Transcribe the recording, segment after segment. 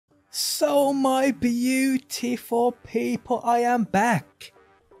So my beautiful people, I am back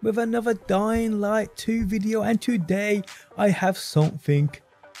with another Dying Light 2 video, and today I have something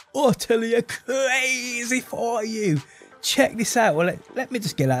utterly crazy for you. Check this out. Well, let me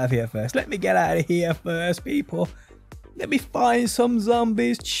just get out of here first. Let me get out of here first, people. Let me find some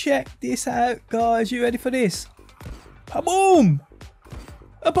zombies. Check this out, guys. You ready for this? A boom!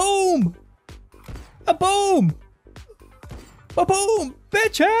 A boom! A boom! A boom!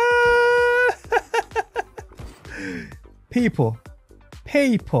 Bitcha! People.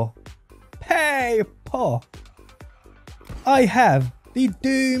 I have the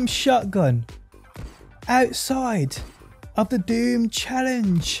Doom shotgun outside of the Doom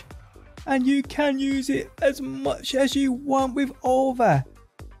challenge, and you can use it as much as you want with over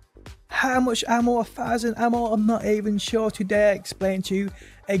how much ammo, 1,000 ammo, I'm not even sure. Today I explain to you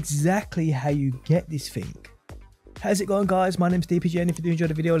exactly how you get this thing. How's it going, guys? My name's DPG, and if you do enjoy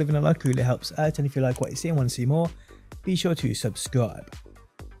the video, leaving a like really helps out, and if you like what you see and want to see more, be sure to subscribe.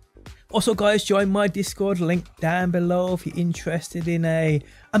 Also, guys, join my Discord, link down below if you're interested in a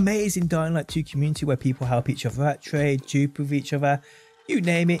amazing Dying Light 2 community where people help each other out, trade, dupe with each other, you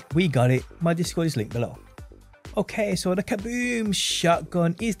name it, we got it. My Discord is linked below. Okay, so the KaDoom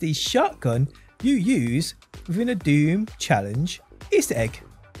shotgun is the shotgun you use within a Doom challenge Easter egg.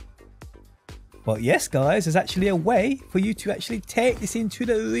 But yes, guys, there's actually a way for you to actually take this into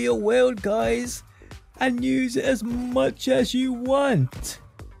the real world, guys, and use it as much as you want.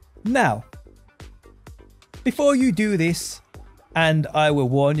 Now, before you do this, and I will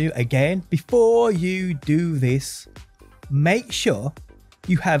warn you again, before you do this, make sure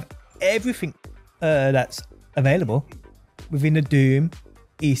you have everything that's available within the Doom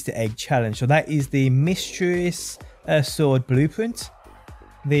Easter egg challenge. So that is the mysterious sword blueprint,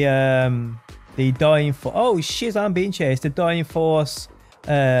 the Dying Force, oh shit, I'm being chased, the Dying Force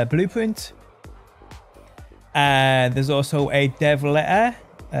blueprint, and there's also a dev letter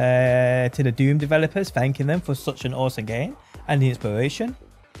to the Doom developers thanking them for such an awesome game and the inspiration,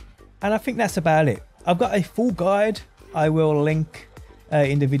 and I think that's about it. I've got a full guide I will link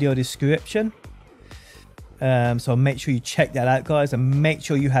in the video description, so make sure you check that out, guys, and make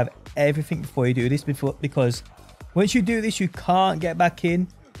sure you have everything before you do this, because once you do this you can't get back in.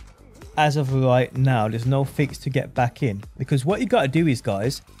 As of right now, there's no fix to get back in, because what you got to do is,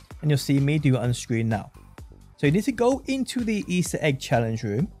 guys, and you'll see me do it on screen now, so you need to go into the Easter egg challenge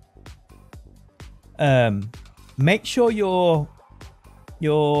room, make sure your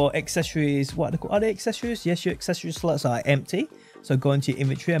accessories, what are they accessories? Yes, your accessory slots are empty, so go into your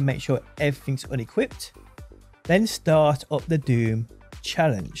inventory and make sure everything's unequipped. Then start up the Doom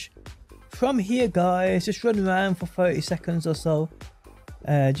challenge. From here, guys, just run around for 30 seconds or so,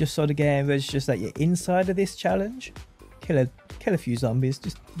 just so the game registers that you're inside of this challenge. Kill a few zombies,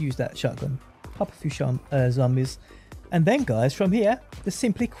 just use that shotgun, pop a few zombies, and then, guys, from here just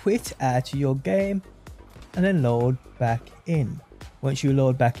simply quit out of your game and then load back in. Once you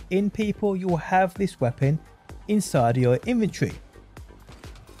load back in, people, you will have this weapon inside of your inventory.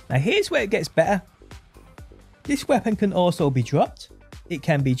 Now here's where it gets better. This weapon can also be dropped, it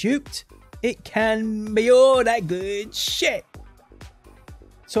can be duped, it can be all that good shit.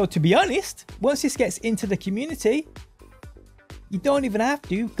 So to be honest, once this gets into the community, you don't even have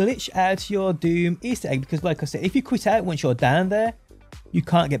to glitch out your Doom Easter egg, because like I said, if you quit out once you're down there, you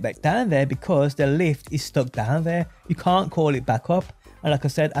can't get back down there because the lift is stuck down there. You can't call it back up. And like I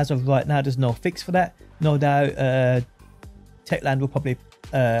said, as of right now, there's no fix for that. No doubt Techland will probably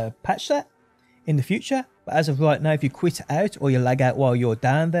patch that in the future. But as of right now, if you quit out or you lag out while you're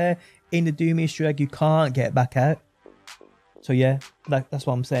down there in the Doom Easter egg, you can't get back out. So yeah, that's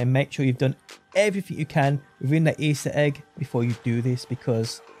what I'm saying. Make sure you've done everything you can within the Easter egg before you do this,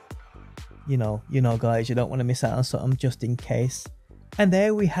 because you know guys, you don't want to miss out on something just in case. And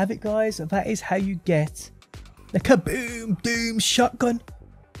there we have it, guys. That is how you get the KaDoom Doom shotgun.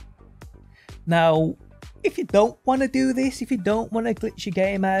 Now, if you don't want to do this, if you don't want to glitch your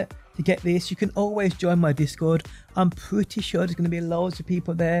game out to get this, you can always join my Discord. I'm pretty sure there's going to be loads of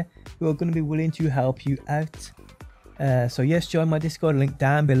people there who are going to be willing to help you out. So yes, join my Discord, link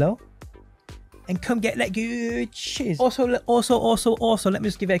down below, and come get that good shiz. Also, let me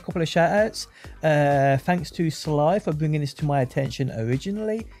just give a couple of shout outs. Thanks to Sly for bringing this to my attention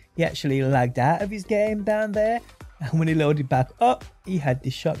originally. He actually lagged out of his game down there, and when he loaded back up, he had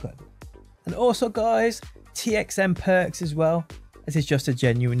this shotgun. And also, guys, TXM Perks as well, as he's just a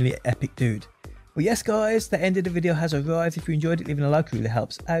genuinely epic dude. But yes, guys, the end of the video has arrived. If you enjoyed it, leaving a like really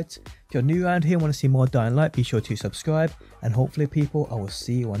helps out. If you're new around here and want to see more Dying Light, be sure to subscribe. And hopefully, people, I will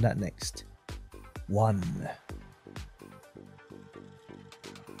see you on that next one.